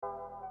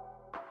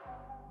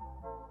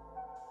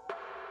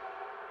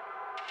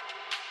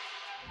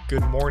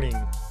Good morning.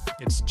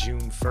 It's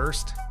June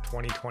 1st,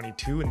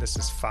 2022, and this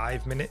is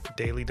 5-Minute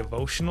Daily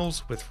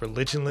Devotionals with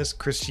Religionless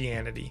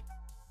Christianity.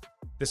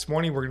 This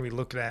morning we're going to be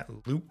looking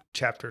at Luke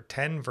chapter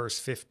 10, verse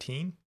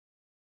 15,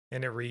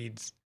 and it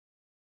reads,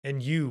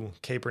 "And you,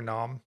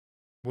 Capernaum,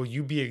 will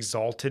you be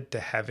exalted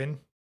to heaven?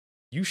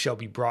 You shall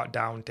be brought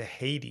down to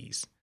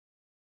Hades."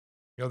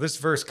 This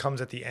verse comes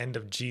at the end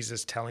of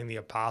Jesus telling the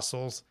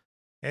apostles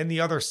and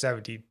the other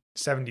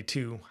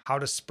 72 how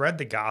to spread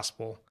the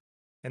gospel,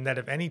 and that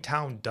if any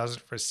town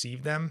doesn't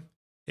receive them,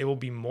 it will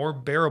be more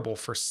bearable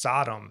for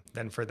Sodom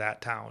than for that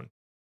town.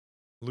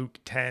 Luke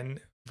 10,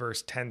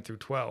 verse 10 through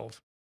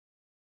 12.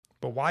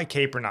 But why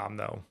Capernaum,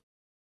 though?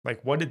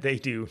 What did they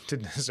do to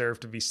deserve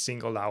to be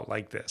singled out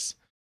like this?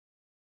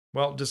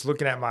 Well, just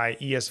looking at my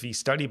ESV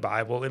study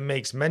Bible, it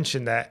makes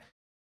mention that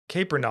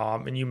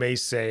Capernaum, and you may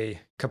say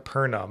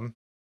Capernaum,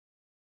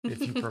 if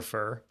you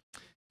prefer,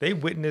 they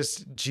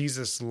witnessed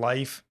Jesus'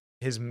 life,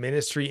 his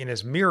ministry, and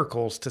his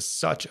miracles to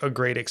such a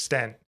great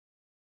extent.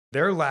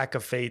 Their lack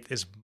of faith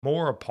is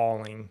more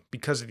appalling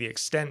because of the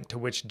extent to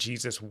which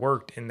Jesus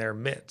worked in their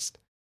midst.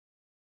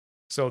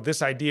 So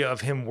this idea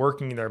of him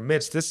working in their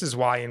midst, this is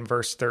why in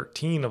verse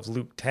 13 of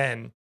Luke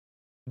 10,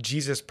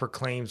 Jesus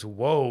proclaims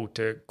woe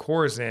to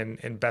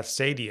Chorazin and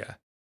Bethsaida,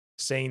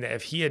 saying that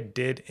if he had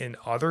did in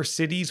other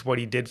cities what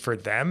he did for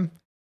them,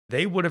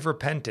 they would have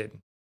repented.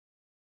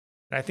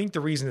 And I think the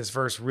reason this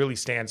verse really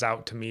stands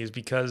out to me is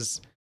because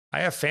I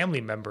have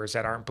family members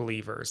that aren't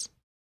believers.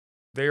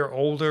 They are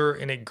older,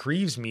 and it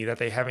grieves me that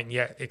they haven't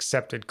yet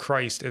accepted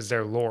Christ as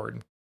their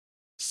Lord.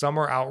 Some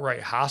are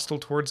outright hostile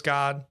towards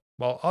God,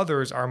 while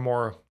others are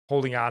more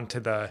holding on to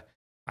the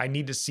 "I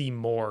need to see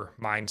more"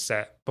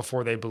 mindset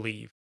before they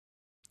believe.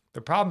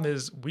 The problem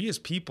is, we as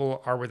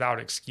people are without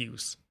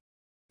excuse.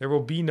 There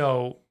will be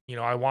no,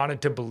 I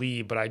wanted to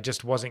believe, but I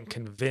just wasn't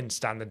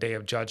convinced on the day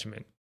of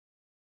judgment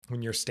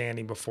when you're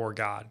standing before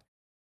God.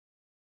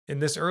 In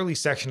this early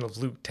section of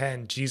Luke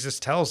 10, Jesus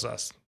tells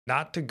us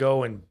not to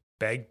go and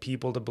beg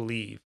people to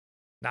believe,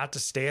 not to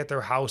stay at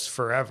their house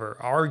forever,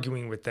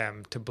 arguing with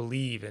them to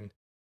believe and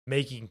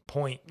making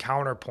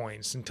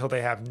counterpoints until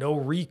they have no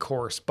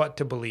recourse but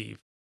to believe.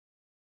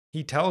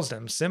 He tells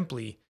them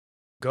simply,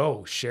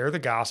 go share the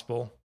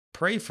gospel,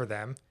 pray for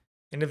them,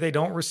 and if they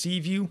don't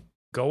receive you,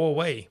 go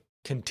away,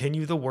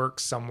 continue the work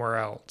somewhere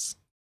else.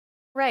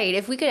 Right.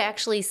 If we could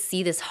actually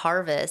see this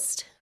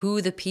harvest,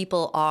 who the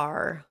people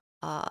are,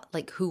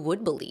 who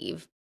would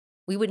believe,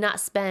 we would not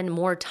spend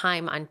more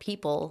time on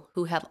people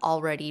who have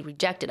already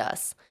rejected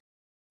us.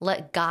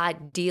 Let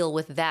God deal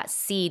with that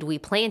seed we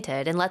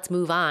planted, and let's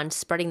move on,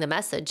 spreading the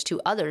message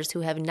to others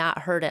who have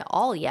not heard it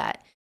all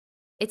yet.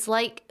 It's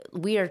like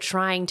we are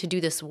trying to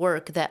do this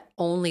work that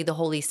only the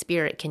Holy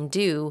Spirit can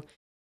do,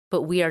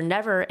 but we are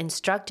never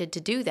instructed to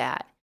do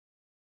that.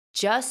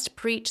 Just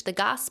preach the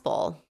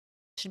gospel.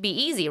 Should be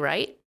easy,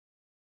 right?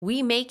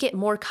 We make it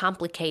more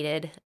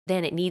complicated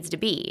than it needs to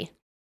be.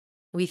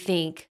 We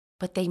think,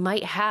 but they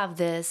might have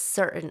this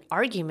certain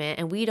argument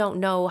and we don't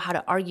know how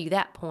to argue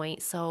that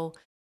point, so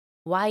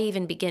why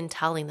even begin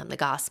telling them the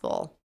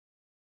gospel?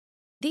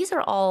 These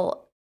are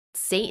all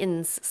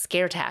Satan's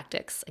scare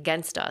tactics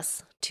against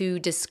us to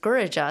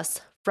discourage us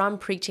from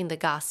preaching the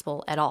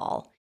gospel at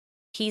all.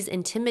 He's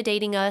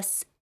intimidating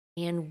us,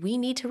 and we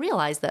need to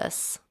realize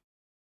this.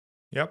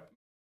 Yep.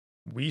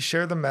 We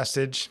share the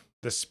message,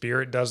 the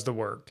Spirit does the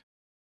work.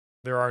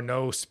 There are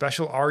no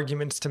special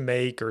arguments to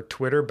make or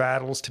Twitter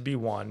battles to be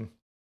won.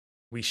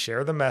 We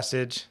share the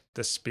message,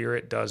 the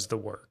Spirit does the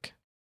work.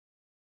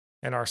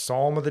 And our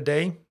psalm of the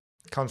day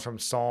comes from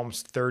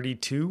Psalms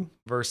 32,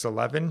 verse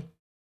 11.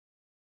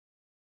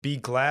 Be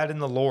glad in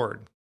the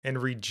Lord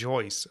and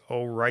rejoice,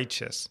 O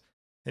righteous,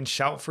 and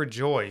shout for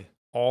joy,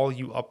 all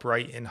you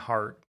upright in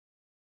heart.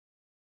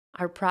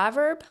 Our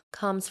proverb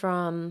comes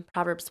from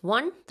Proverbs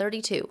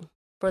 1:32.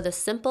 For the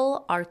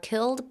simple are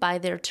killed by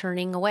their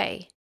turning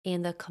away,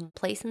 and the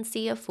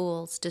complacency of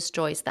fools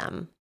destroys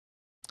them.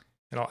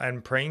 And I'll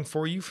end praying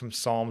for you from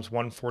Psalms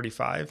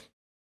 145.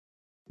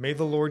 May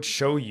the Lord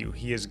show you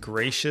he is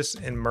gracious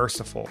and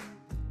merciful,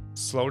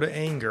 slow to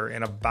anger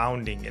and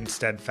abounding in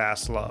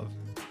steadfast love,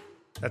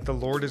 that the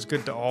Lord is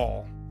good to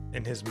all,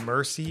 and his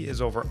mercy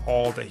is over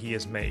all that he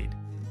has made.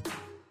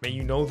 May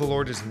you know the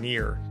Lord is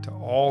near to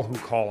all who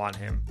call on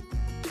him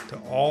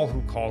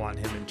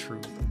in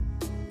truth,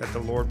 that the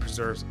Lord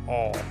preserves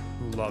all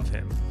who love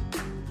him.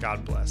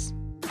 God bless.